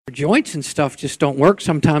joints and stuff just don't work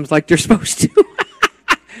sometimes like they're supposed to.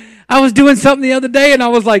 I was doing something the other day, and I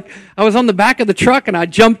was on the back of the truck, and I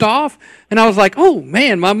jumped off, and I was like, oh,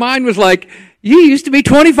 man, my mind was like, you used to be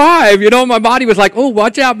 25. My body was like, oh,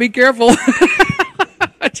 watch out, be careful.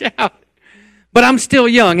 Watch out. But I'm still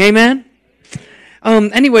young, amen?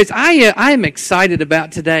 Anyways, I am excited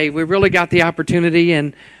about today. We really got the opportunity,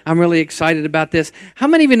 and I'm really excited about this. How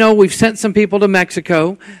many of you know we've sent some people to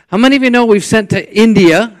Mexico? How many of you know we've sent to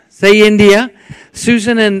India? Say India.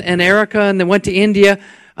 Susan and Erica, and they went to India.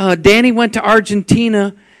 Danny went to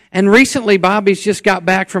Argentina, and recently Bobby's just got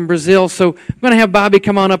back from Brazil. So I'm going to have Bobby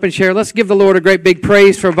come on up and share. Let's give the Lord a great big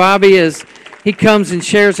praise for Bobby as he comes and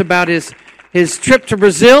shares about his trip to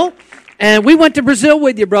Brazil. And we went to Brazil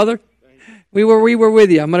with you, brother. We were with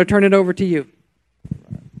you. I'm going to turn it over to you.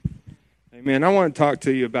 Amen. I want to talk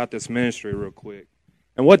to you about this ministry real quick.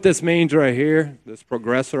 And what this means right here, this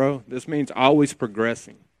progresso, this means always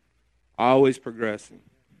progressing. Always progressing.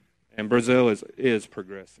 And Brazil is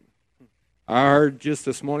progressing. I heard just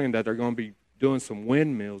this morning that they're going to be doing some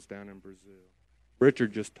windmills down in Brazil.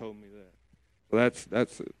 Richard just told me that. So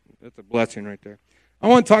that's a blessing right there. I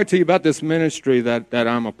want to talk to you about this ministry that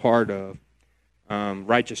I'm a part of,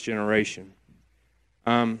 Righteous Generation.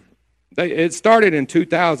 It started in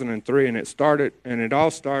 2003, and it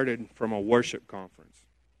all started from a worship conference.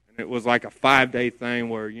 And it was like a 5-day thing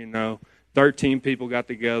where 13 people got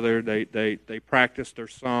together. They practiced their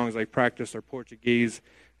songs. They practiced their Portuguese.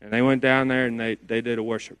 And they went down there and they did a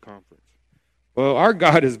worship conference. Well, our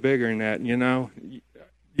God is bigger than that,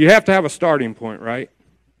 You have to have a starting point, right?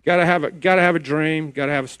 Gotta have a dream,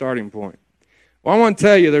 gotta have a starting point. Well, I want to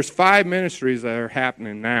tell you, there's 5 ministries that are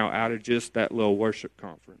happening now out of just that little worship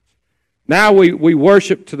conference. Now we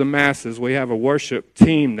worship to the masses. We have a worship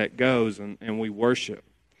team that goes and we worship.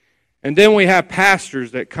 And then we have pastors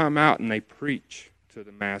that come out and they preach to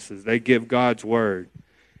the masses. They give God's word.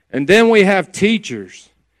 And then we have teachers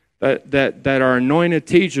that are anointed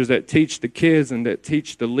teachers that teach the kids and that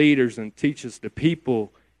teach the leaders and teaches the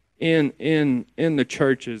people in the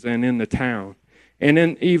churches and in the town.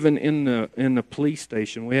 And even in the police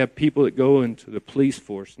station. We have people that go into the police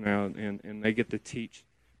force now and they get to teach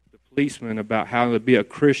the policemen about how to be a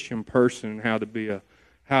Christian person and how to be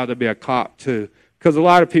a cop too. Because a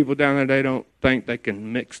lot of people down there, they don't think they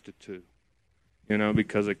can mix the two,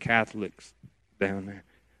 because of Catholics down there.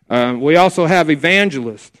 We also have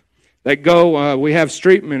evangelists that go. We have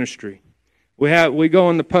street ministry. We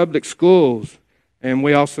go in the public schools, and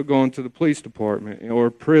we also go into the police department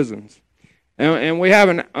or prisons. And we have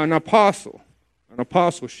an apostleship.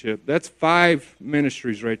 That's 5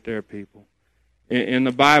 ministries right there, people. In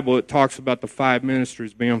the Bible, it talks about the 5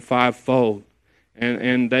 ministries being 5-fold.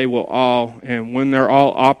 And they will all, and when they're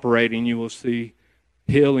all operating, you will see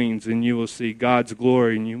healings and you will see God's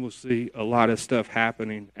glory and you will see a lot of stuff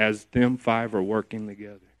happening as them 5 are working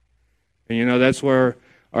together. And that's where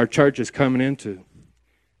our church is coming into.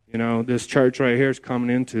 This church right here is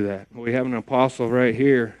coming into that. We have an apostle right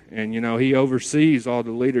here, and he oversees all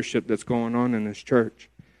the leadership that's going on in this church.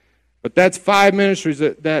 But that's 5 ministries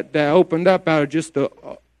that opened up out of just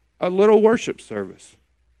a little worship service.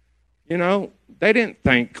 They didn't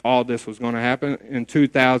think all this was going to happen in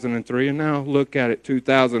 2003, and now look at it,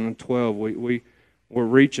 2012. We're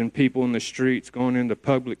reaching people in the streets, going into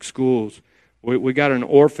public schools. We got an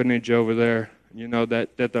orphanage over there,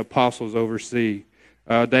 that the apostles oversee.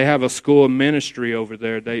 They have a school of ministry over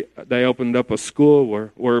there. They opened up a school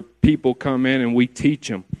where people come in and we teach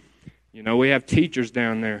them. We have teachers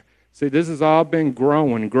down there. See, this has all been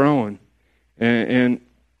growing. And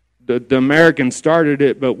the Americans started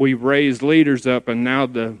it, but we raised leaders up, and now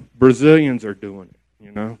the Brazilians are doing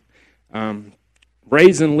it,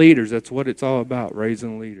 Raising leaders, that's what it's all about,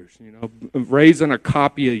 raising leaders, Raising a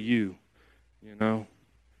copy of you,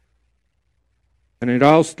 And it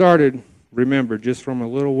all started, remember, just from a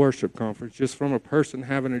little worship conference, just from a person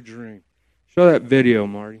having a dream. Show that video,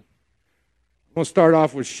 Marty. I'm going to start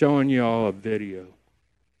off with showing you all a video.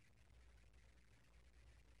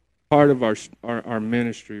 Part of our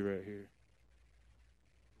ministry right here.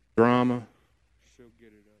 Drama. She'll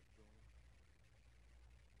get it up.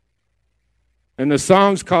 And the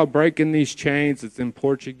song's called Breaking These Chains. It's in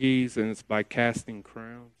Portuguese, and it's by Casting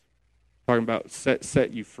Crowns. Talking about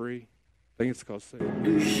set you free. I think it's called Set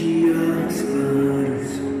You Free.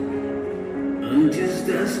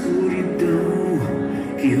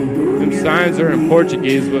 Them signs are in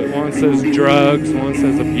Portuguese, but one says drugs, one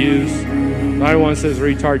says abuse, another one says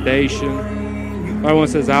retardation, another one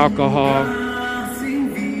says alcohol.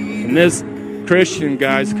 And this Christian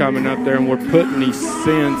guy's coming up there, and we're putting these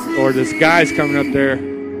sins, or this guy's coming up there,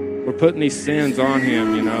 we're putting these sins on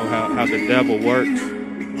him, you know, how the devil works.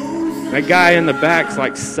 That guy in the back's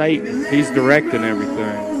like Satan. He's directing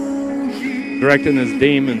everything. Directing his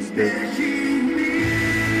demons to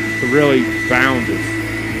really bound us.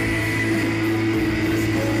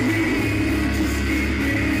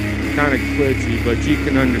 Kind of glitchy, but you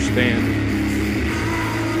can understand it.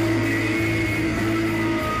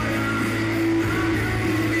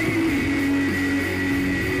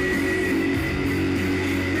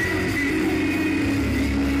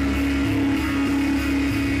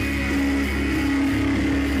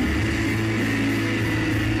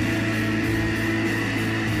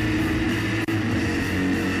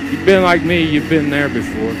 You've been like me, you've been there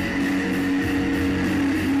before.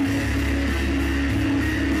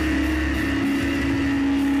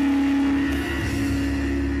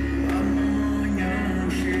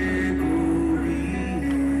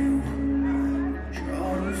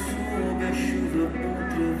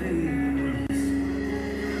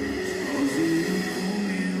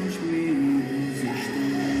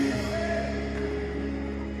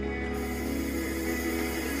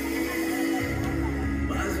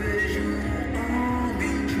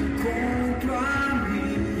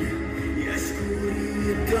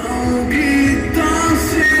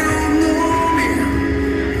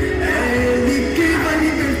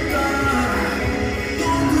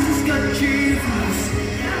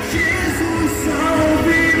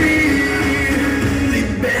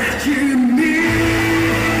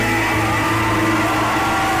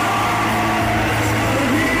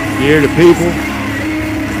 You hear the people?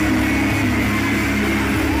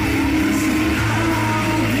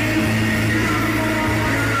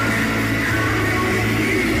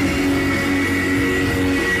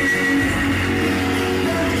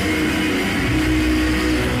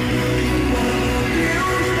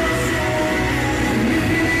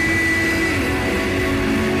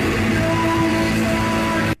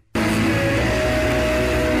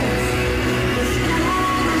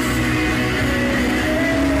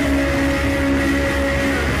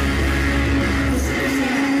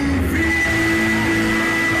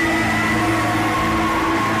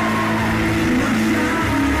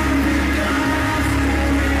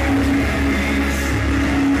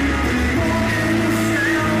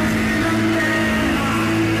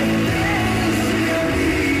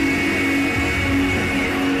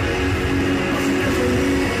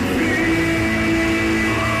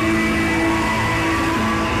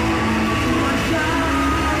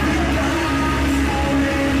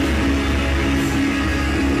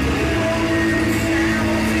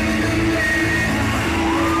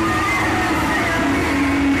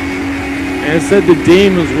 And it said the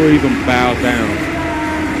demons will even bow down.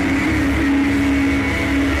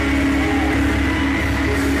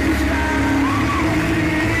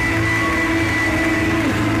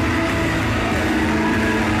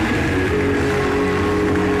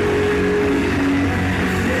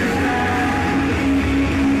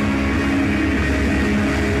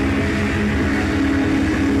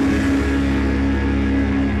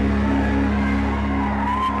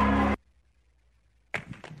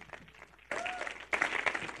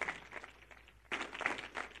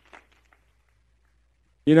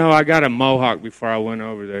 You know, I got a mohawk before I went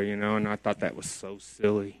over there, you know, and I thought that was so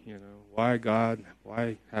silly, you know. Why, God?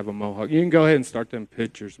 Why have a mohawk? You can go ahead and start them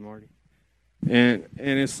pictures, Marty. And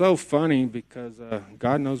it's so funny because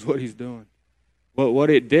God knows what he's doing. But what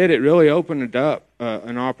it did, it really opened it up,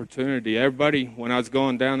 an opportunity. Everybody, when I was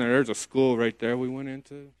going down there, there's a school right there we went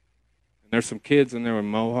into. And there's some kids in there with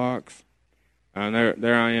mohawks. And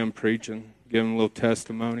there I am preaching, giving a little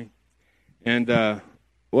testimony. And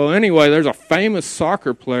well, anyway, there's a famous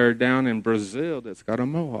soccer player down in Brazil that's got a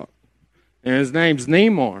mohawk. And his name's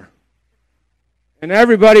Neymar. And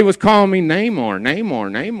everybody was calling me Neymar.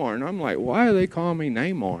 And I'm like, why are they calling me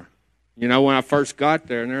Neymar? You know, when I first got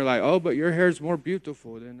there, and they're like, oh, but your hair's more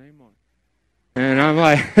beautiful than Neymar. And I'm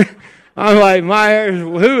like, my hair,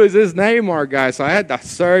 who is this Neymar guy? So I had to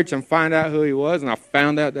search and find out who he was, and I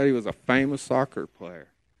found out that he was a famous soccer player.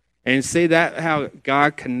 And see that how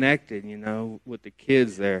God connected, you know, with the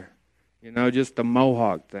kids there. You know, just the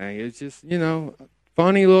mohawk thing. It's just, you know,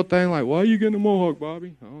 funny little thing like, why are you getting a mohawk,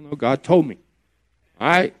 Bobby? I don't know. God told me. All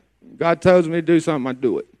right? God tells me to do something, I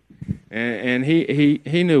do it. And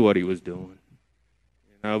he knew what he was doing.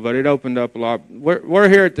 You know, but it opened up a lot. We're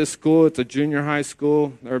here at this school. It's a junior high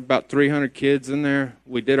school. There are about 300 kids in there.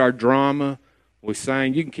 We did our drama. We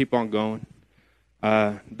sang. You can keep on going.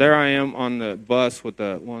 There I am on the bus with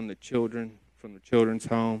one of the children from the children's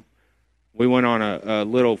home. We went on a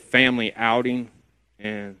little family outing,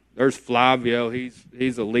 and there's Flavio.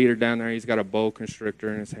 He's a leader down there. He's got a boa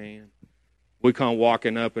constrictor in his hand. We come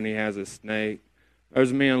walking up, and he has a snake.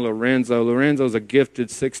 There's me and Lorenzo. Lorenzo's a gifted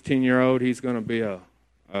 16-year-old. He's going to be a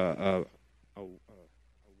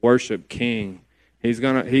worship king. He's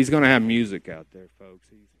gonna have music out there, folks.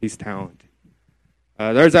 He's talented.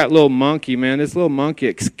 There's that little monkey, man. This little monkey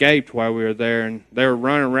escaped while we were there, and they were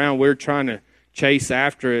running around. We were trying to chase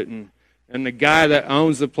after it, and the guy that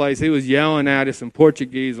owns the place, he was yelling at us in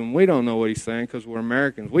Portuguese, and we don't know what he's saying because we're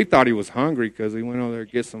Americans. We thought he was hungry because he went over there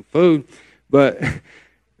to get some food, but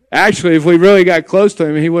actually, if we really got close to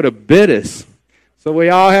him, he would have bit us. So we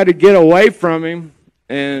all had to get away from him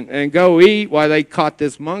and go eat while they caught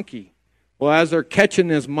this monkey. Well, as they're catching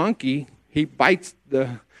this monkey, he bites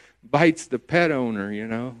the pet owner,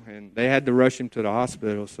 and they had to rush him to the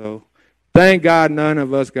hospital. So thank God none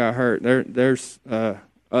of us got hurt. There's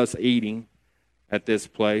us eating at this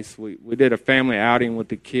place. We did a family outing with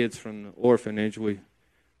the kids from the orphanage. We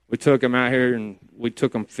took them out here and we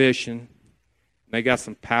took them fishing. They got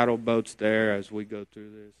some paddle boats there as we go through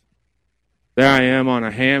this. There I am on a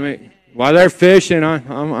hammock. While they're fishing,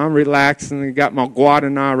 I'm relaxing. I got my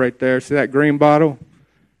Guaraná right there. See that green bottle?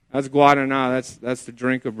 That's Guaraná. That's the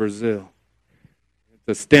drink of Brazil. It's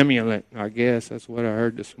a stimulant, I guess. That's what I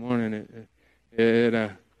heard this morning.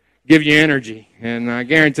 It give you energy, and I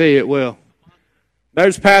guarantee it will.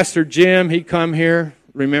 There's Pastor Jim. He come here.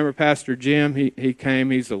 Remember Pastor Jim? He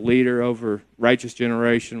came. He's a leader over Righteous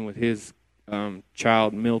Generation with his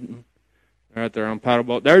child Milton. They're out there on paddle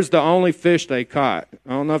boat. There's the only fish they caught. I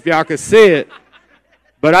don't know if y'all can see it,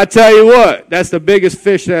 but I tell you what, that's the biggest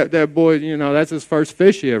fish that boy, that's his first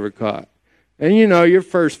fish he ever caught. And your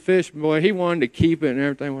first fish, boy, he wanted to keep it and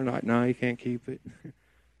everything. We're like, no, he can't keep it.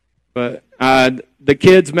 But the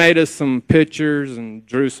kids made us some pictures and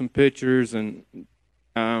drew some pictures, and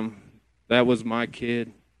that was my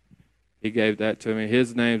kid. He gave that to me.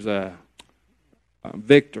 His name's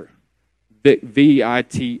Victor.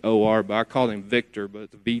 Vitor, but I call him Victor, but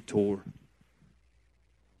it's Vitor.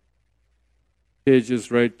 Kids just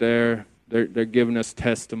right there. They're giving us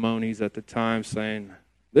testimonies at the time saying,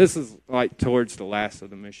 this is like towards the last of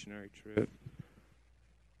the missionary trip.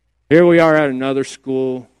 Here we are at another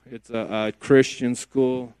school. It's a Christian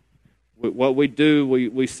school. What we do,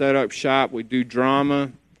 we set up shop. We do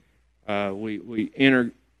drama. We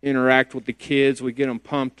interact with the kids. We get them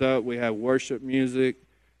pumped up. We have worship music.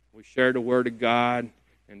 We share the Word of God,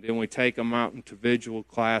 and then we take them out into visual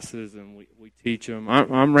classes, and we teach them.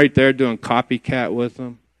 I'm right there doing copycat with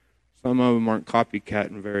them. Some of them aren't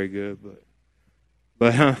copycatting very good,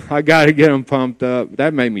 but I got to get them pumped up.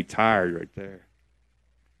 That made me tired right there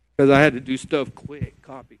because I had to do stuff quick,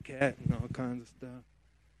 copycat and all kinds of stuff.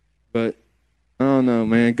 But I don't know,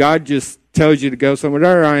 man. God just tells you to go somewhere.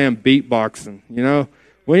 There I am beatboxing,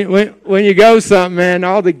 When you go something, man,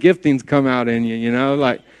 all the giftings come out in you,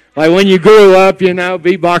 Like when you grew up,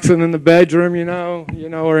 beatboxing in the bedroom,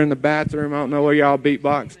 or in the bathroom. I don't know where y'all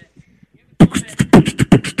beatbox.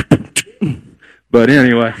 But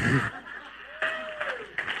anyway.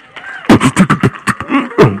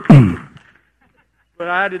 But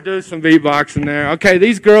I had to do some beatboxing there. Okay,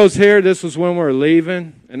 these girls here, this was when we were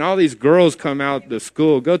leaving. And all these girls come out to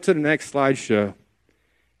school. Go to the next slideshow.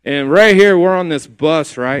 And right here, we're on this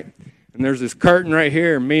bus, right? And there's this curtain right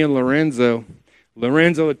here, me and Lorenzo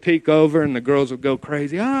would peek over, and the girls would go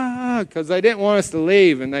crazy, because they didn't want us to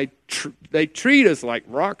leave, and they treat us like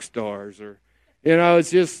rock stars, or it's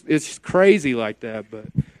just crazy like that.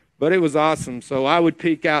 But it was awesome. So I would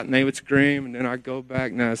peek out, and they would scream, and then I'd go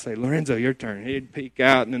back, and I'd say, Lorenzo, your turn. He'd peek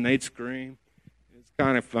out, and then they'd scream. It's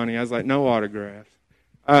kind of funny. I was like, no autographs.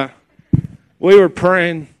 We were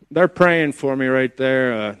praying. They're praying for me right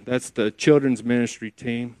there. That's the children's ministry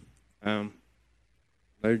team.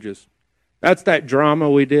 That's that drama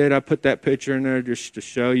we did. I put that picture in there just to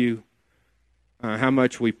show you how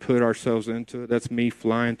much we put ourselves into it. That's me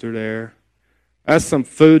flying through the air. That's some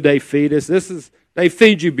food they feed us. They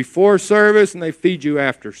feed you before service and they feed you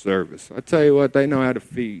after service. I tell you what, they know how to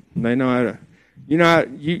feed. They know how to.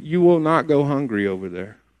 You will not go hungry over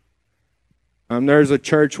there. There's a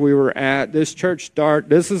church we were at. This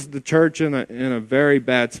is the church in a very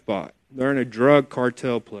bad spot. They're in a drug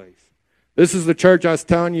cartel place. This is the church I was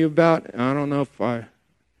telling you about. I don't know if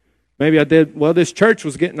maybe I did. Well, this church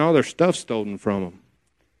was getting all their stuff stolen from them.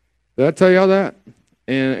 Did I tell y'all that?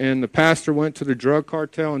 And the pastor went to the drug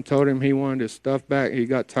cartel and told him he wanted his stuff back. He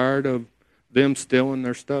got tired of them stealing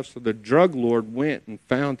their stuff. So the drug lord went and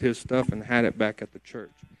found his stuff and had it back at the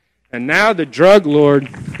church. And now the drug lord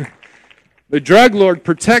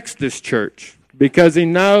protects this church because he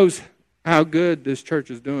knows how good this church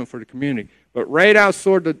is doing for the community. But right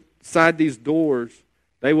outside these doors,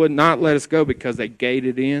 they would not let us go because they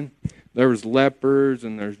gated in. there was lepers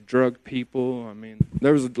and there's drug people. I mean,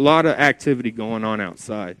 there was a lot of activity going on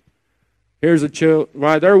outside. Here's a child,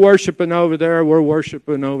 right? They're worshiping over there. We're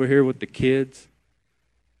worshiping over here with the kids.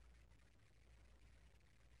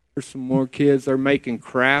 There's some more kids. They're making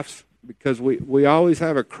crafts because we always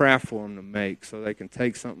have a craft for them to make so they can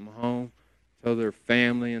take something home, tell their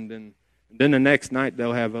family, and then the next night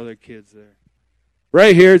they'll have other kids there.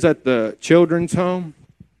 Right here is at the children's home.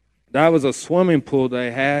 That was a swimming pool they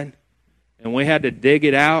had, and we had to dig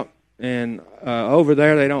it out. And over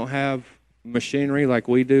there they don't have machinery like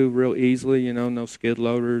we do real easily, you know, no skid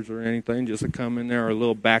loaders or anything, just to come in there or a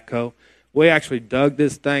little backhoe. We actually dug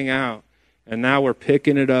this thing out, and now we're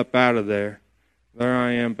picking it up out of there. There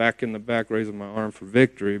I am back in the back raising my arm for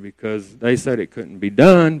victory because they said it couldn't be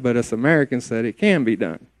done, but us Americans said it can be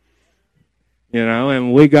done. You know,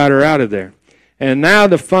 and we got her out of there. And now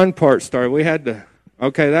the fun part started. We had to,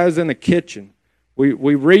 okay, that was in the kitchen. We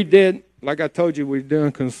redid, like I told you, we were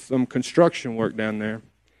doing some construction work down there.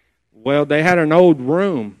 Well, they had an old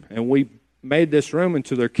room, and we made this room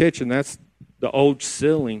into their kitchen. That's the old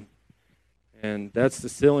ceiling, and that's the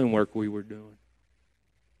ceiling work we were doing.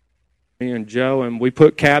 Me and Joe, and we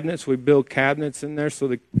put cabinets. We built cabinets in there, so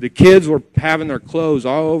the kids were having their clothes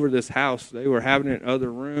all over this house. They were having it in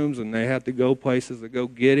other rooms, and they had to go places to go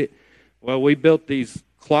get it. Well, we built these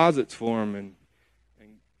closets for them and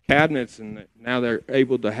cabinets, and now they're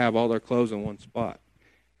able to have all their clothes in one spot.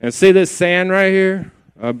 And see this sand right here?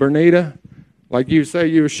 Bernita, like you say,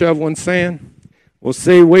 you were shoveling sand. Well,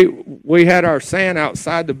 see, we had our sand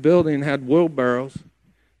outside the building, had wheelbarrows,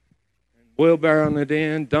 wheelbarrowing it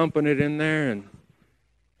in, dumping it in there,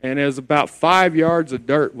 and it was about 5 yards of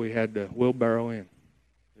dirt we had to wheelbarrow in.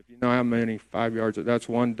 If you know how many 5 yards, that's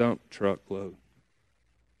one dump truck load.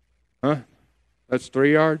 Huh? That's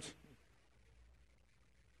 3 yards?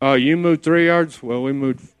 Oh, you moved 3 yards? Well, we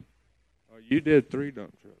moved. Oh, you did 3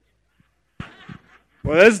 dump trucks.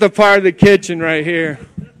 Well, this is the part of the kitchen right here.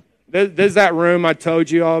 This is that room I told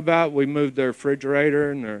you all about. We moved their refrigerator,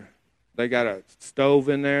 and they got a stove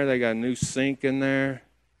in there. They got a new sink in there.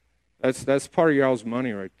 That's part of y'all's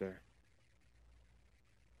money right there.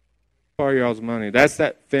 Part of y'all's money. That's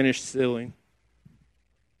that finished ceiling.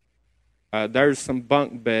 There's some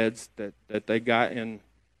bunk beds that they got in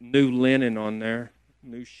new linen on there,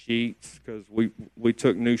 new sheets, because we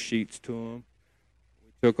took new sheets to them.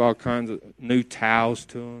 Took all kinds of new towels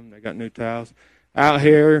to them. They got new towels. Out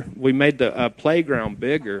here, we made the playground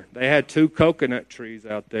bigger. They had 2 coconut trees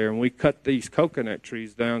out there, and we cut these coconut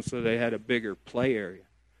trees down so they had a bigger play area,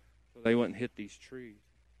 so they wouldn't hit these trees.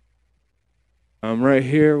 Right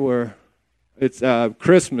here, where it's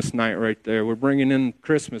Christmas night right there. We're bringing in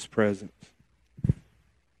Christmas presents.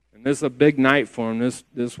 And this is a big night for them. This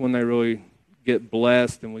is when they really get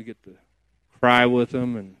blessed, and we get to cry with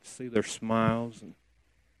them and see their smiles. And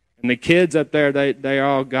the kids up there, they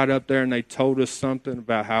all got up there and they told us something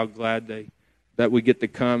about how glad that we get to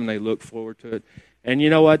come, and they look forward to it. And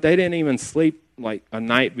you know what? They didn't even sleep like a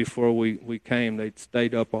night before we came. They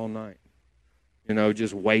stayed up all night, you know,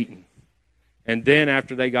 just waiting. And then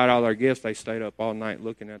after they got all their gifts, they stayed up all night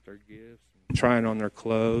looking at their gifts, trying on their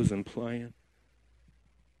clothes and playing.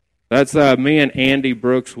 That's me and Andy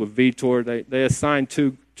Brooks with Vitor. They assigned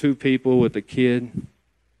two people with a kid.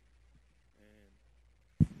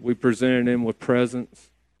 We presented him with presents.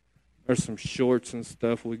 There's some shorts and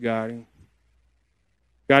stuff we got him.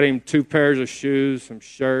 Got him 2 pairs of shoes, some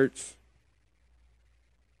shirts.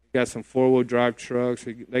 Got some 4-wheel drive trucks.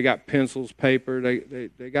 They got pencils, paper.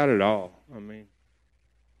 They got it all. I mean,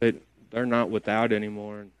 they're not without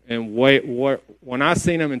anymore. And when I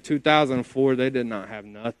seen them in 2004, they did not have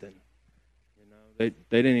nothing. You know,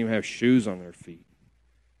 they didn't even have shoes on their feet.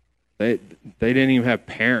 They didn't even have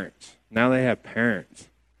parents. Now they have parents.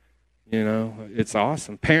 You know, it's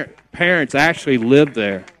awesome. Parents actually live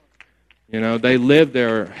there. You know, they live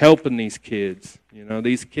there helping these kids. You know,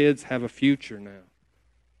 these kids have a future now.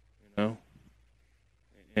 You know,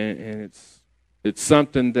 and it's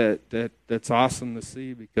something that's awesome to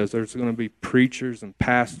see, because there's going to be preachers and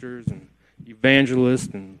pastors and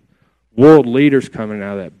evangelists and world leaders coming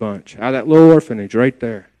out of that bunch, out of that little orphanage right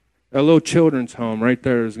there, that little children's home right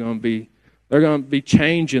there is going to be. They're going to be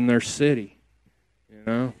changing their city. You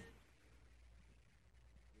know.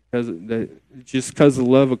 Just because of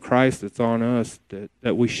the love of Christ that's on us,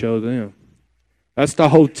 that we show them. That's the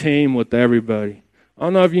whole team with everybody. I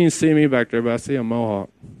don't know if you can see me back there, but I see a mohawk.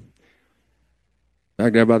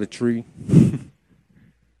 Back there by the tree.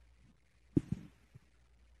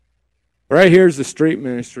 Right here's the street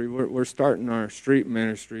ministry. We're starting our street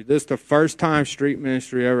ministry. This is the first time street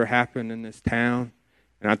ministry ever happened in this town.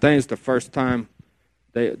 And I think it's the first time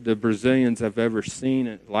the Brazilians have ever seen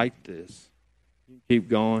it like this. Keep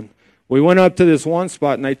going. We went up to this one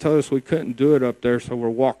spot, and they told us we couldn't do it up there, so we're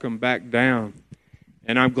walking back down.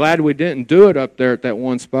 And I'm glad we didn't do it up there at that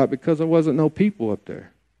one spot because there wasn't no people up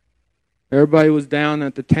there. Everybody was down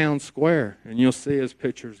at the town square, and you'll see as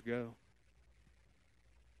pictures go.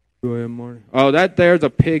 Go ahead, Marty. Oh, that there's a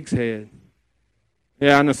pig's head.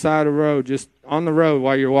 Yeah, on the side of the road, just on the road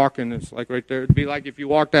while you're walking. It's like right there. It'd be like if you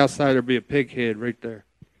walked outside, there'd be a pig head right there.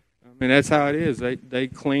 I mean, that's how it is. They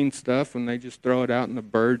clean stuff, and they just throw it out, and the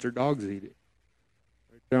birds or dogs eat it.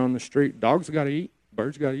 Right there on the street. Dogs got to eat.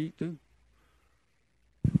 Birds got to eat, too.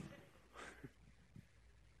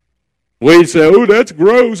 We say, oh, that's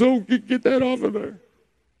gross. Oh, get that off of there.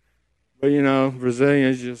 But, you know,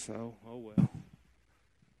 Brazilians just, oh well.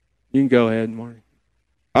 You can go ahead, Marty.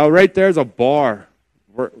 Oh, right there's a bar.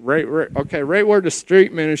 Right where the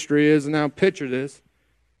street ministry is. Now, picture this.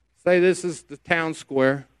 Say this is the town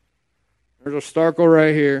square. There's a circle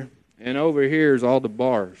right here. And over here is all the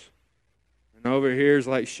bars. And over here is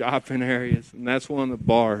like shopping areas. And that's one of the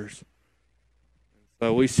bars.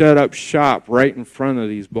 So we set up shop right in front of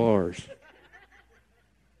these bars.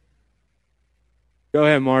 Go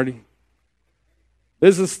ahead, Marty.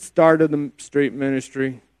 This is the start of the street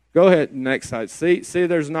ministry. Go ahead, next slide. See,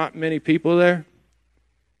 there's not many people there?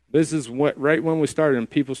 This is right when we started, and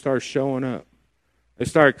people started showing up. They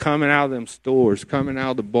started coming out of them stores, coming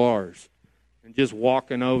out of the bars, and just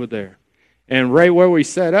walking over there. And right where we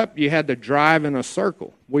set up, you had to drive in a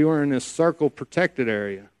circle. We were in this circle protected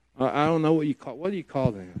area. I don't know what do you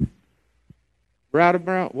call them?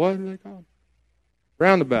 Roundabout? What are they called?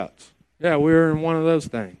 Roundabouts. Yeah, we were in one of those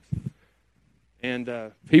things. And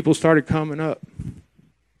people started coming up.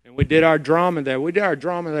 And we did our drama there. We did our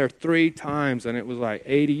drama there 3 times, and it was like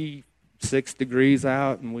 86 degrees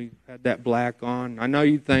out, and we had that black on. I know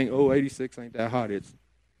you think, 86 ain't that hot. It's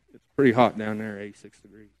pretty hot down there, 86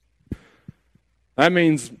 degrees.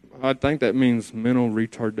 I think that means mental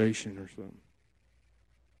retardation or something.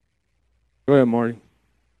 Go ahead, Marty.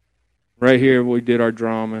 Right here, we did our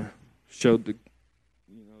drama, showed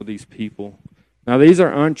these people. Now, these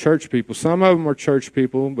are unchurched people. Some of them are church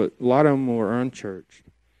people, but a lot of them were unchurched.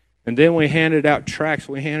 And then we handed out tracts.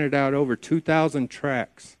 We handed out over 2,000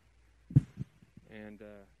 tracts. And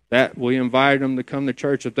that we invited them to come to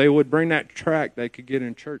church. If they would bring that tract, they could get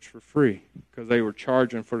in church for free because they were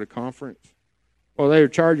charging for the conference. Well, they were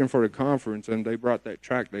charging for the conference, and they brought that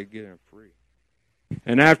tract, they'd get in free.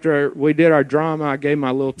 And after we did our drama, I gave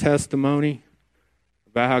my little testimony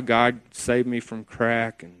about how God saved me from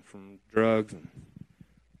crack and from drugs and from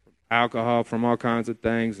alcohol, from all kinds of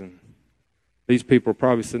things. And these people are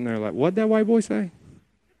probably sitting there like, what'd that white boy say?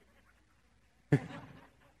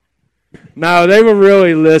 No, they were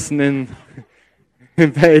really listening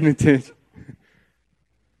and paying attention.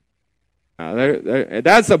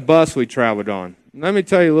 That's a bus we traveled on. Let me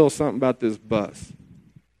tell you a little something about this bus.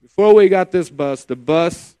 Before we got this bus,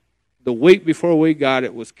 the week before we got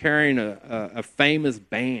it, was carrying a famous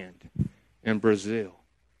band in Brazil.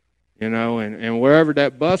 You know, and wherever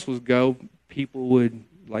that bus would go, people would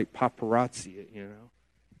like paparazzi it, you know.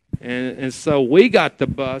 And so we got the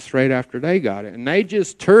bus right after they got it, and they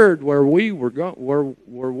just toured where we were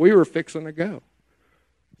where we were fixing to go.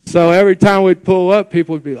 So every time we'd pull up,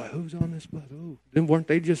 people would be like, "Who's on this bus? Oh, then weren't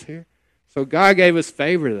they just here?" So God gave us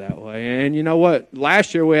favor that way. And you know what?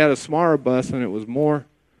 Last year we had a smaller bus, and it was more,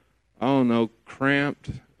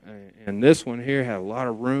 cramped. And this one here had a lot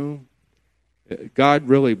of room. God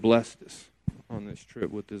really blessed us on this trip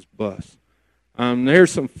with this bus.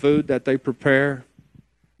 There's some food that they prepare.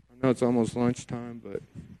 I know it's almost lunchtime, but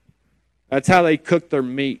that's how they cook their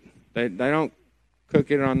meat. They don't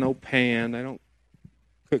cook it on no pan. They don't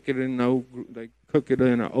cook it they cook it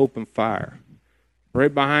in an open fire.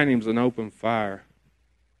 Right behind him is an open fire.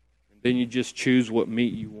 And then you just choose what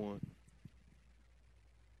meat you want.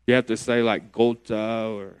 You have to say like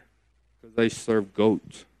gota, or because they serve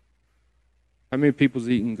goats. How many people's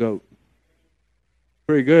eating goat?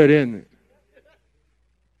 Pretty good, isn't it?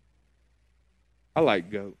 I like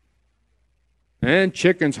goat. And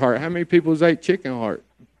chicken's heart. How many people's ate chicken heart?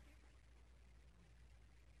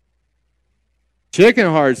 Chicken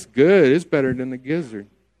heart's good. It's better than the gizzard.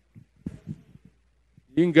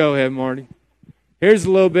 You can go ahead, Marty. Here's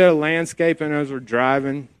a little bit of landscaping as we're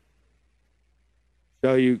driving.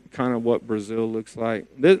 Show you kind of what Brazil looks like.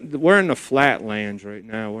 We're in the flatlands right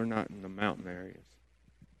now. We're not in the mountain areas.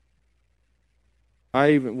 I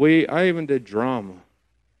even did drama.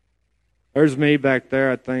 There's me back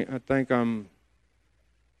there. I think I'm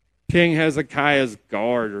King Hezekiah's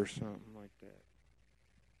guard or something.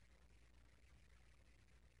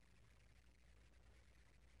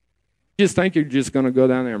 You just think you're just going to go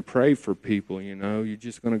down there and pray for people, you know. You're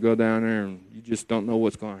just going to go down there and you just don't know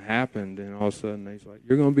what's going to happen. Then all of a sudden, they're like,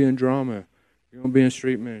 you're going to be in drama. You're going to be in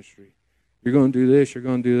street ministry. You're going to do this. You're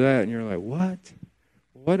going to do that. And you're like, what?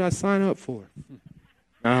 What did I sign up for?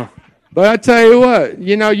 No. But I tell you what,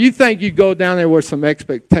 you know, you think you go down there with some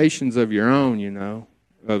expectations of your own, you know,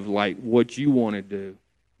 of like what you want to do.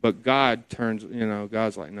 But God turns, you know,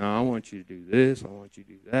 God's like, no, I want you to do this. I want you to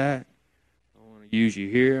do that. I want to use you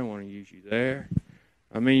here. I want to use you there.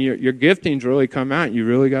 I mean, your giftings really come out. You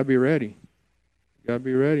really got to be ready. You got to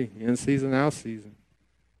be ready. In season, out season.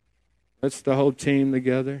 That's the whole team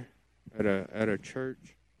together at a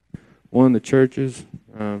church. One of the churches.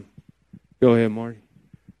 Go ahead, Marty.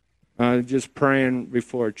 Just praying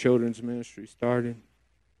before our children's ministry started.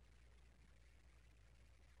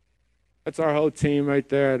 That's our whole team right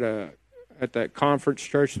there at that conference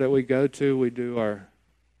church that we go to. We do our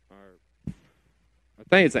I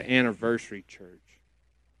think it's an anniversary church.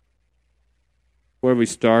 Where we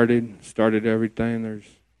started everything. There's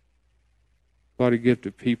a lot of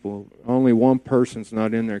gifted people. Only one person's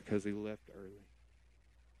not in there because he left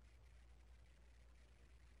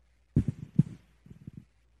early.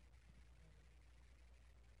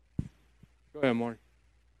 Go ahead, Marty.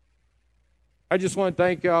 I just want to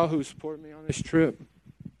thank y'all who supported me on this trip.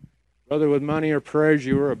 Whether with money or prayers,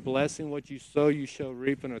 you were a blessing. What you sow, you shall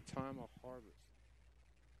reap in a time of harvest.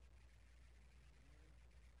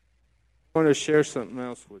 I want to share something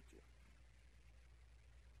else with you.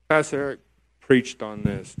 Pastor Eric preached on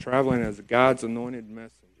this, traveling as God's anointed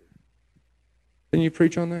messenger. Didn't you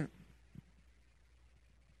preach on that?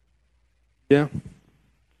 Yeah.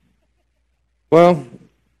 Well,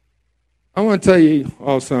 I want to tell you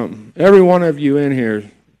all something. Every one of you in here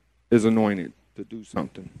is anointed to do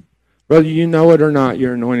something. Whether you know it or not,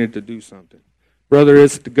 you're anointed to do something. Whether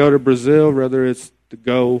it's to go to Brazil, whether it's to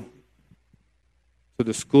go to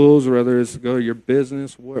the schools, whether it's to go to your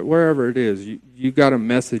business, wherever it is, you got a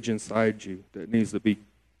message inside you that needs to be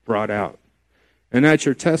brought out. And that's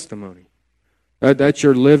your testimony. That's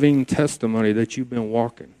your living testimony that you've been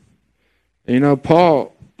walking. And you know,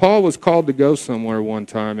 Paul was called to go somewhere one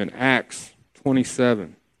time in Acts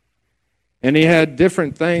 27. And he had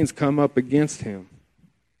different things come up against him.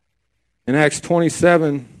 In Acts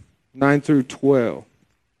 27, 9 through 12.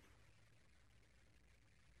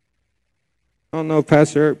 I don't know if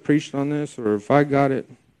Pastor Eric preached on this or if I got it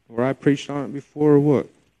or I preached on it before or what.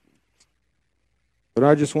 But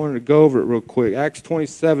I just wanted to go over it real quick. Acts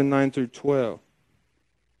 27, 9 through 12.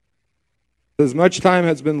 It says, much time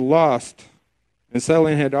has been lost, and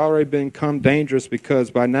sailing had already become dangerous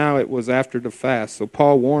because by now it was after the fast. So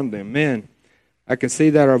Paul warned them, men, I can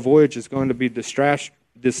see that our voyage is going to be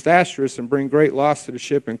disastrous and bring great loss to the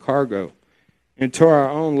ship and cargo, and to our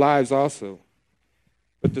own lives also.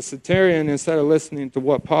 But the centurion, instead of listening to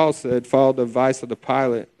what Paul said, followed the advice of the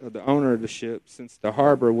pilot, of the owner of the ship. Since the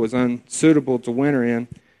harbor was unsuitable to winter in,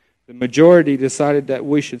 the majority decided that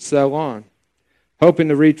we should sail on. Hoping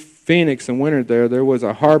to reach Phoenix and winter there was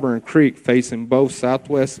a harbor and creek facing both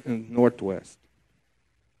southwest and northwest.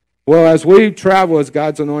 Well, as we travel as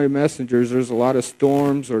God's anointed messengers, there's a lot of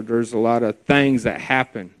storms or there's a lot of things that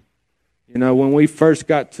happen. You know, when we first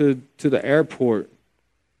got to the airport,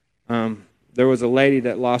 there was a lady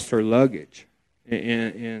that lost her luggage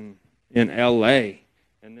in L.A.,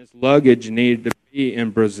 and this luggage needed to be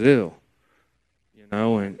in Brazil. You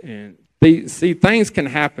know, and see, things can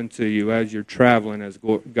happen to you as you're traveling as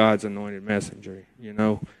God's anointed messenger. You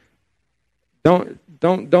know, don't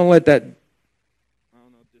let that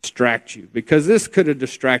distract you, because this could have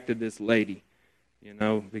distracted this lady. You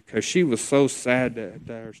know, because she was so sad that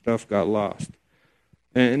her stuff got lost.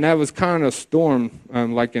 And that was kind of a storm,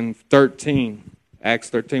 like in Acts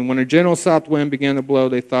 13. When a gentle south wind began to blow,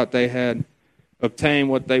 they thought they had obtained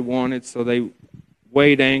what they wanted, so they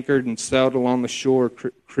weighed anchored and sailed along the shore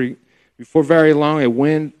creek. Before very long, a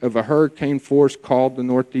wind of a hurricane force called the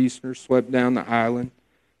northeasters swept down the island.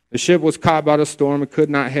 The ship was caught by the storm and could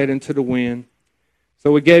not head into the wind.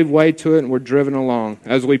 So we gave way to it and were driven along.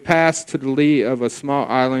 As we passed to the lee of a small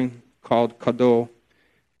island called Cado,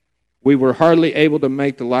 we were hardly able to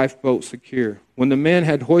make the lifeboat secure. When the men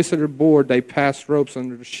had hoisted aboard, they passed ropes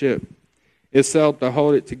under the ship. It sailed to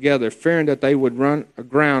hold it together, fearing that they would run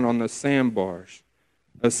aground on the sandbars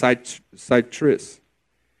of Cyprus.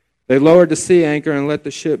 They lowered the sea anchor and let the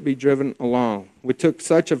ship be driven along. We took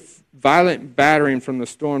such a violent battering from the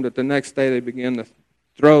storm that the next day they began to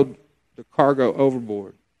throw the cargo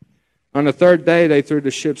overboard. On the third day, they threw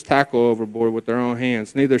the ship's tackle overboard with their own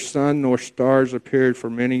hands. Neither sun nor stars appeared for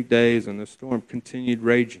many days, and the storm continued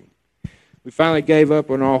raging. We finally gave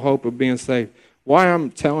up on all hope of being saved. why I'm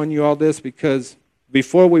telling you all this, because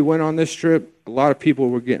before we went on this trip, a lot of people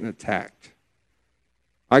were getting attacked.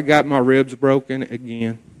 I got my ribs broken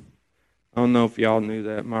again. I don't know if y'all knew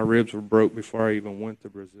that. My ribs were broke before I even went to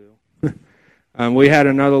Brazil. We had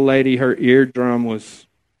another lady, her eardrum was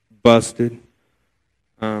busted.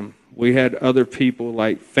 We had other people,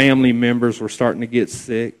 like family members, were starting to get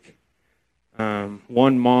sick.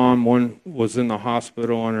 One was in the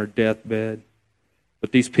hospital on her deathbed.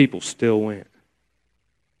 But these people still went.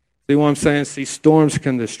 See what I'm saying? See, storms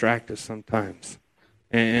can distract us sometimes.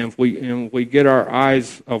 And if we get our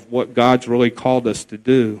eyes of what God's really called us to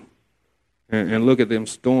do and look at them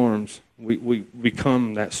storms, we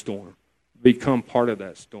become that storm, become part of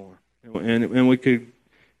that storm. And we could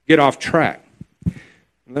get off track.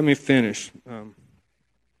 Let me finish.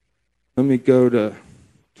 Let me go to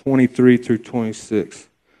 23 through 26.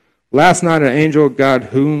 Last night an angel of God,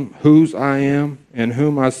 whose I am and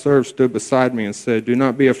whom I serve, stood beside me and said, "Do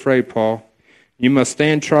not be afraid, Paul. You must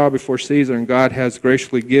stand trial before Caesar, and God has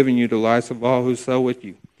graciously given you the lives of all who sail with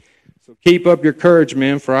you. So keep up your courage,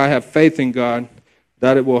 men, for I have faith in God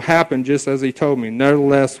that it will happen just as he told me.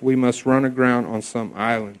 Nevertheless, we must run aground on some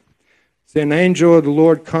island." See, an angel of the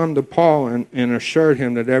Lord come to Paul and assured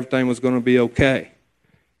him that everything was going to be okay.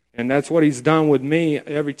 And that's what he's done with me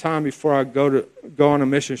every time before I go on a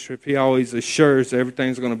mission trip. He always assures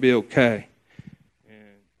everything's going to be okay.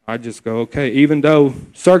 And I just go, okay, even though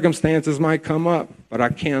circumstances might come up, but I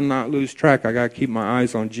cannot lose track. I got to keep my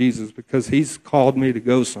eyes on Jesus because he's called me to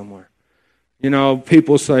go somewhere. You know,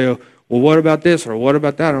 people say, well, what about this or what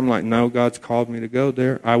about that? I'm like, no, God's called me to go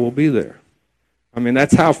there. I will be there. I mean,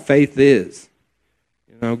 that's how faith is.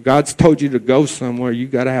 You know, God's told you to go somewhere. You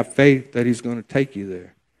got to have faith that he's going to take you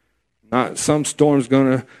there. Not some storm's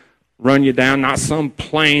going to run you down. Not some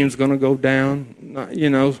plane's going to go down. Not, you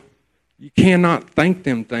know, you cannot think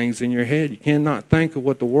them things in your head. You cannot think of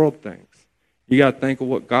what the world thinks. You got to think of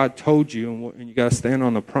what God told you, and you got to stand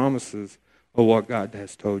on the promises of what God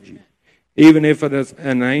has told you, even if it is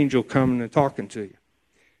an angel coming and talking to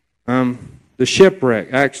you. The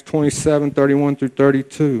shipwreck, Acts 27:31 through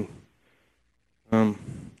 32.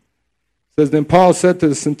 Says, then Paul said to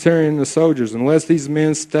the centurion and the soldiers, unless these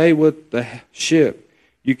men stay with the ship,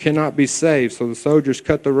 you cannot be saved. So the soldiers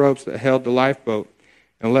cut the ropes that held the lifeboat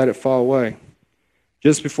and let it fall away.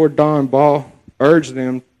 Just before dawn, Paul urged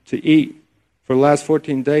them to eat. For the last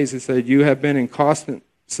 14 days, he said, you have been in constant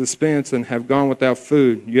suspense and have gone without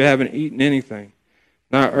food. You haven't eaten anything.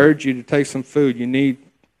 Now I urge you to take some food. You need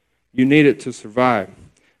it to survive.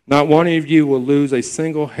 Not one of you will lose a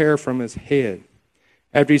single hair from his head.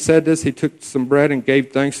 After he said this, he took some bread and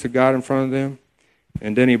gave thanks to God in front of them,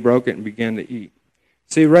 and then he broke it and began to eat.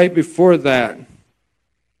 See, right before that,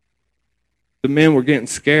 the men were getting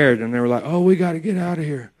scared, and they were like, oh, we got to get out of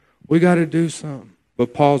here. We got to do something.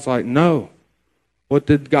 But Paul's like, no. What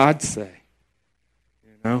did God say?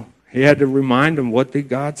 You know, he had to remind them, what did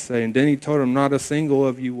God say? And then he told them, not a single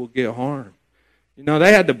of you will get harmed. You know,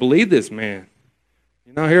 they had to believe this man.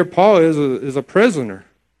 You know, here Paul is a prisoner.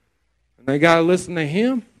 And they got to listen to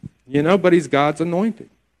him, you know, but he's God's anointed.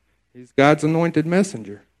 He's God's anointed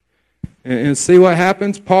messenger. And see what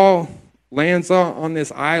happens? Paul lands on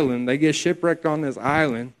this island. They get shipwrecked on this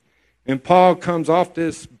island. And Paul comes off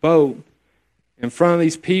this boat in front of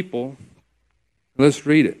these people. Let's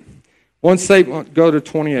read it. Go to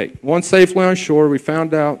 28. Once safely on shore, we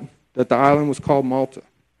found out that the island was called Malta.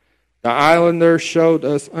 The islanders showed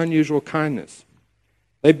us unusual kindness.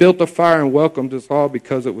 They built a fire and welcomed us all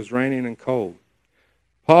because it was raining and cold.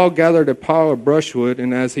 Paul gathered a pile of brushwood,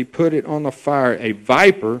 and as he put it on the fire, a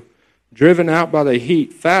viper, driven out by the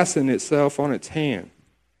heat, fastened itself on its hand.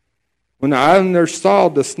 When the islanders saw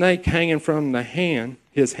the snake hanging from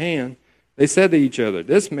his hand, they said to each other,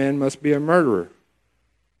 this man must be a murderer.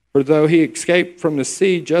 For though he escaped from the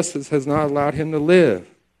sea, justice has not allowed him to live.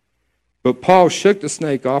 But Paul shook the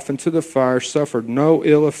snake off into the fire, suffered no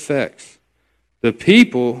ill effects. The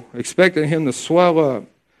people expected him to swell up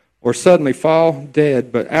or suddenly fall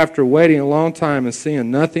dead, but after waiting a long time and seeing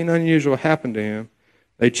nothing unusual happen to him,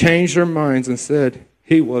 they changed their minds and said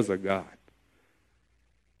he was a god.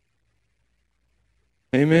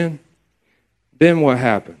 Amen? Then what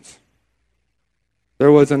happens?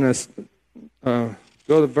 There was go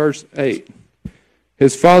to verse 8.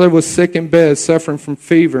 His father was sick in bed, suffering from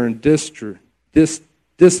fever and dysentery.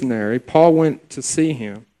 Paul went to see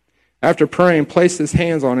him. After praying, placed his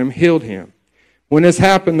hands on him, healed him. When this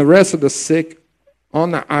happened, the rest of the sick on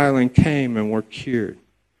the island came and were cured.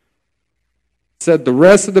 It said the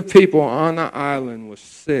rest of the people on the island was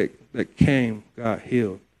sick that came, got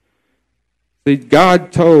healed. See,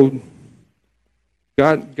 God told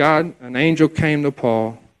An angel came to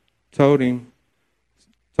Paul, told him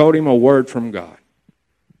a word from God.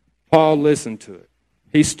 Paul listened to it.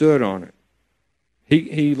 He stood on it.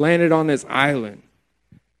 He landed on this island.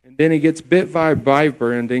 And then he gets bit by a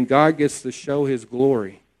viper, and then God gets to show his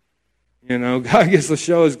glory. God gets to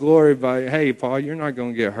show his glory by, hey, Paul, you're not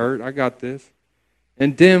going to get hurt. I got this.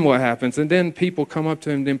 And then what happens? And then people come up to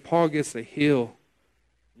him. Then Paul gets to heal.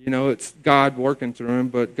 It's God working through him,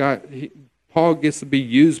 but Paul gets to be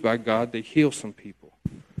used by God to heal some people.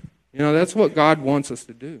 That's what God wants us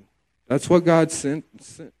to do. That's what God sent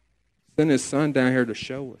his son down here to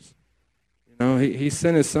show us. He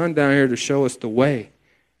sent his son down here to show us the way.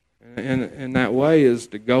 And that way is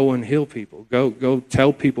to go and heal people. Go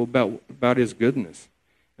tell people about his goodness.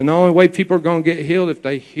 And the only way people are going to get healed if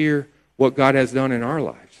they hear what God has done in our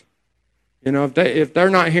lives. If they're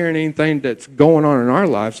not hearing anything that's going on in our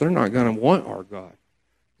lives, they're not going to want our God.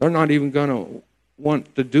 They're not even going to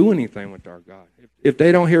want to do anything with our God. If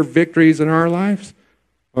they don't hear victories in our lives,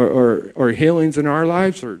 or healings in our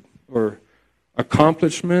lives, or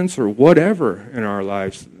accomplishments, or whatever in our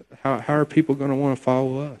lives, how are people going to want to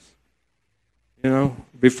follow us?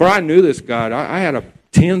 Before I knew this God, I had a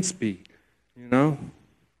 10-speed,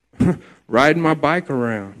 riding my bike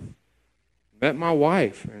around. Met my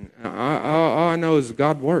wife, and all I know is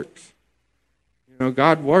God works.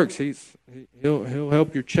 God works. He'll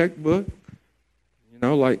help your checkbook.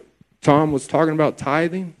 Like Tom was talking about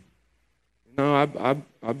tithing. I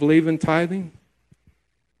believe in tithing.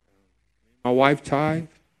 My wife tithes.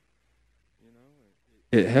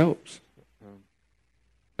 It helps.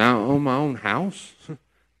 Now I own my own house.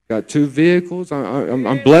 Got 2 vehicles.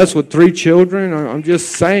 I'm blessed with 3 children. I'm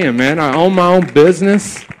just saying, man. I own my own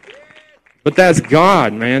business. But that's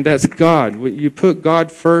God, man. That's God. You put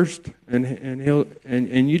God first, and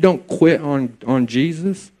you don't quit on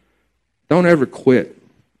Jesus. Don't ever quit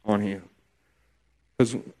on him,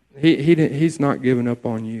 because he's not giving up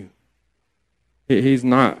on you. He's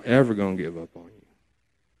not ever going to give up on you.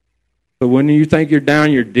 So when you think you're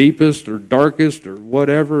down your deepest or darkest or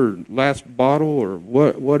whatever, last bottle or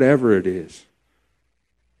whatever it is,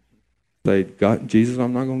 say, God, Jesus,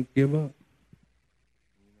 I'm not going to give up.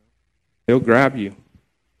 He'll grab you.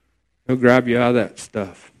 He'll grab you out of that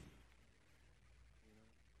stuff.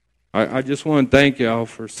 I just want to thank y'all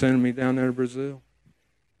for sending me down there to Brazil.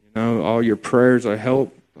 All your prayers are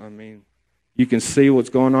help. You can see what's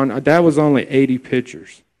going on. That was only 80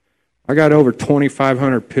 pictures. I got over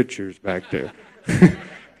 2,500 pictures back there.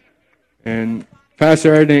 And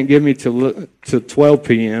Pastor Eric didn't give me to 12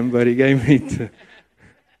 p.m., but he gave me to...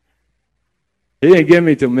 He didn't give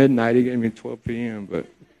me till midnight. He gave me 12 p.m.,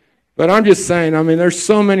 But I'm just saying, there's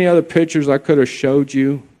so many other pictures I could have showed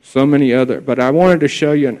you, so many other, but I wanted to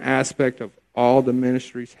show you an aspect of all the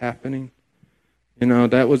ministries happening.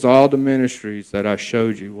 That was all the ministries that I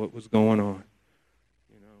showed you, what was going on.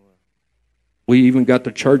 We even got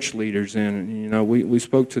the church leaders in, and we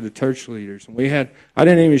spoke to the church leaders. And I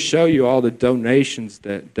didn't even show you all the donations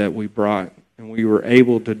that we brought, and we were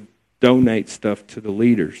able to donate stuff to the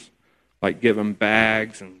leaders, like give them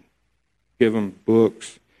bags and give them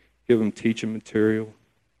books. Give them teaching material.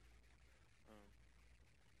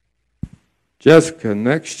 Jessica,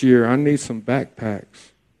 next year I need some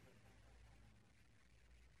backpacks.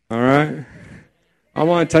 All right? I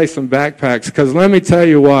want to take some backpacks, because let me tell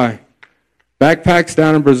you why. Backpacks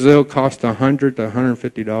down in Brazil cost $100 to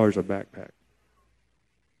 $150 a backpack.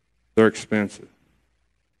 They're expensive.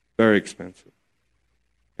 Very expensive.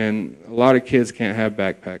 And a lot of kids can't have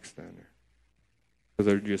backpacks down there, because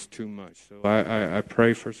they're just too much. So I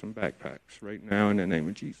pray for some backpacks right now in the name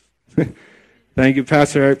of Jesus. Thank you,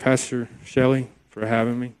 Pastor Eric, Pastor Shelley, for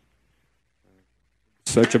having me.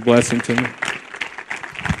 Such a blessing to me.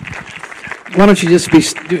 Why don't you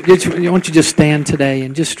just stand today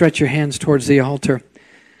and just stretch your hands towards the altar?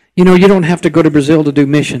 You don't have to go to Brazil to do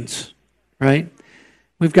missions, right?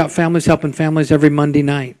 We've got families helping families every Monday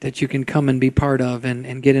night that you can come and be part of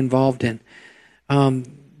and get involved in.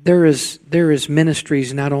 There is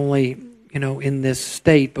ministries not only in this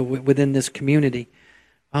state but within this community.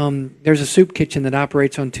 There's a soup kitchen that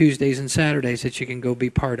operates on Tuesdays and Saturdays that you can go be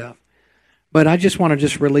part of. But I just want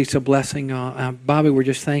to release a blessing. Bobby, we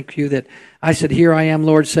just thank you that I said, "Here I am,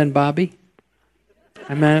 Lord, send Bobby."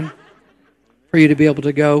 Amen. For you to be able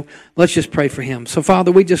to go. Let's just pray for him. So,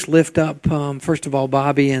 Father, we just lift up, first of all,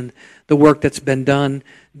 Bobby and the work that's been done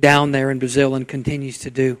down there in Brazil and continues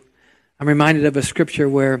to do. I'm reminded of a scripture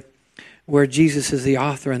where Jesus is the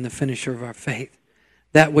author and the finisher of our faith.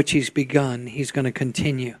 That which he's begun, he's going to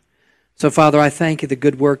continue. So, Father, I thank you the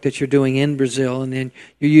good work that you're doing in Brazil, and then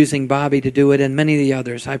you're using Bobby to do it and many of the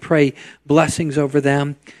others. I pray blessings over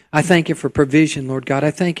them. I thank you for provision, Lord God.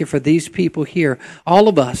 I thank you for these people here, all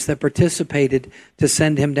of us that participated to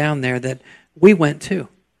send him down there, that we went to,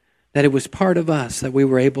 that it was part of us that we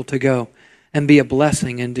were able to go and be a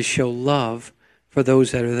blessing and to show love for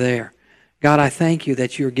those that are there. God, I thank you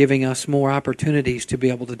that you're giving us more opportunities to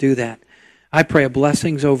be able to do that. I pray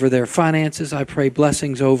blessings over their finances. I pray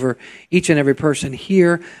blessings over each and every person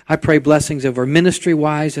here. I pray blessings over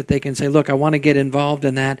ministry-wise, that they can say, look, I want to get involved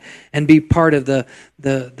in that and be part of the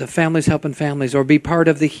Families Helping Families, or be part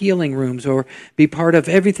of the healing rooms, or be part of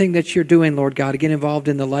everything that you're doing, Lord God, to get involved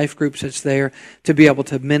in the life groups that's there to be able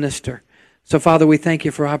to minister. So, Father, we thank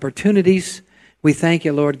you for opportunities. We thank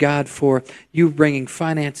you, Lord God, for you bringing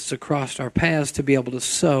finances across our paths to be able to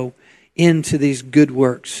sow into these good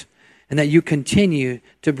works, and that you continue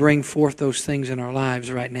to bring forth those things in our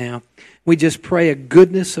lives right now. We just pray a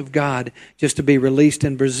goodness of God just to be released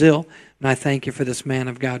in Brazil, and I thank you for this man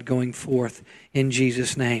of God going forth in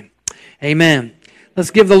Jesus' name. Amen.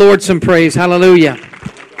 Let's give the Lord some praise. Hallelujah.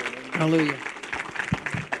 Hallelujah.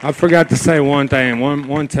 I forgot to say one thing,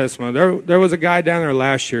 one testimony. There was a guy down there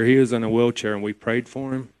last year. He was in a wheelchair, and we prayed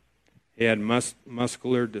for him. He had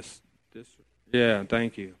muscular yeah,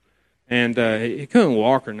 thank you. And he couldn't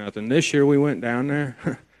walk or nothing. This year we went down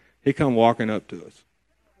there. He come walking up to us.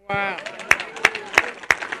 Wow.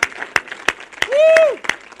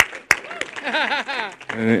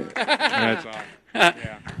 That's awesome.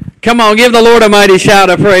 Yeah. Come on, give the Lord a mighty shout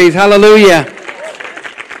of praise. Hallelujah.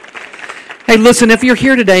 Hey, listen, if you're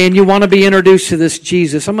here today and you want to be introduced to this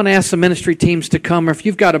Jesus, I'm going to ask the ministry teams to come, or if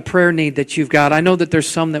you've got a prayer need that you've got. I know that there's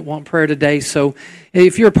some that want prayer today, so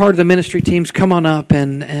if you're a part of the ministry teams, come on up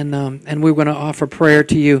and we're going to offer prayer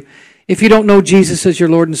to you. If you don't know Jesus as your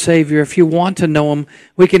Lord and Savior, if you want to know Him,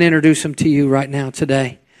 we can introduce Him to you right now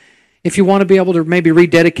today. If you want to be able to maybe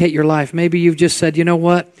rededicate your life, maybe you've just said, you know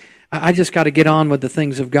what? I just got to get on with the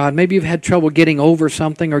things of God. Maybe you've had trouble getting over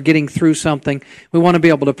something or getting through something. We want to be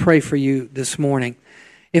able to pray for you this morning.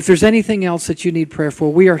 If there's anything else that you need prayer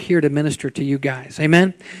for, we are here to minister to you guys.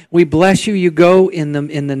 Amen? We bless you. You go in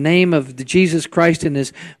the name of Jesus Christ, in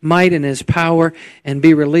His might and His power, and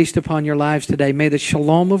be released upon your lives today. May the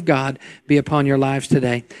shalom of God be upon your lives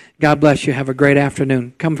today. God bless you. Have a great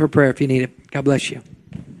afternoon. Come for prayer if you need it. God bless you.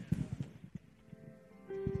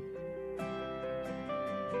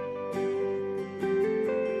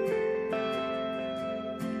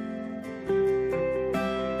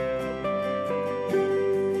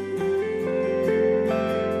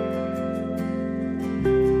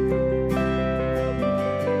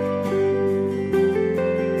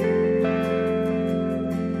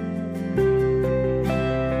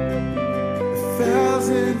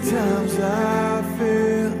 1,000 times I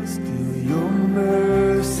fell, still your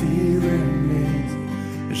mercy remains.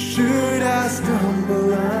 And should I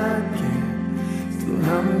stumble again, still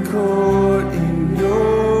I'm caught in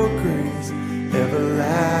your grace.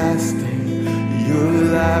 Everlasting, your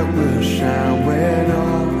light will shine where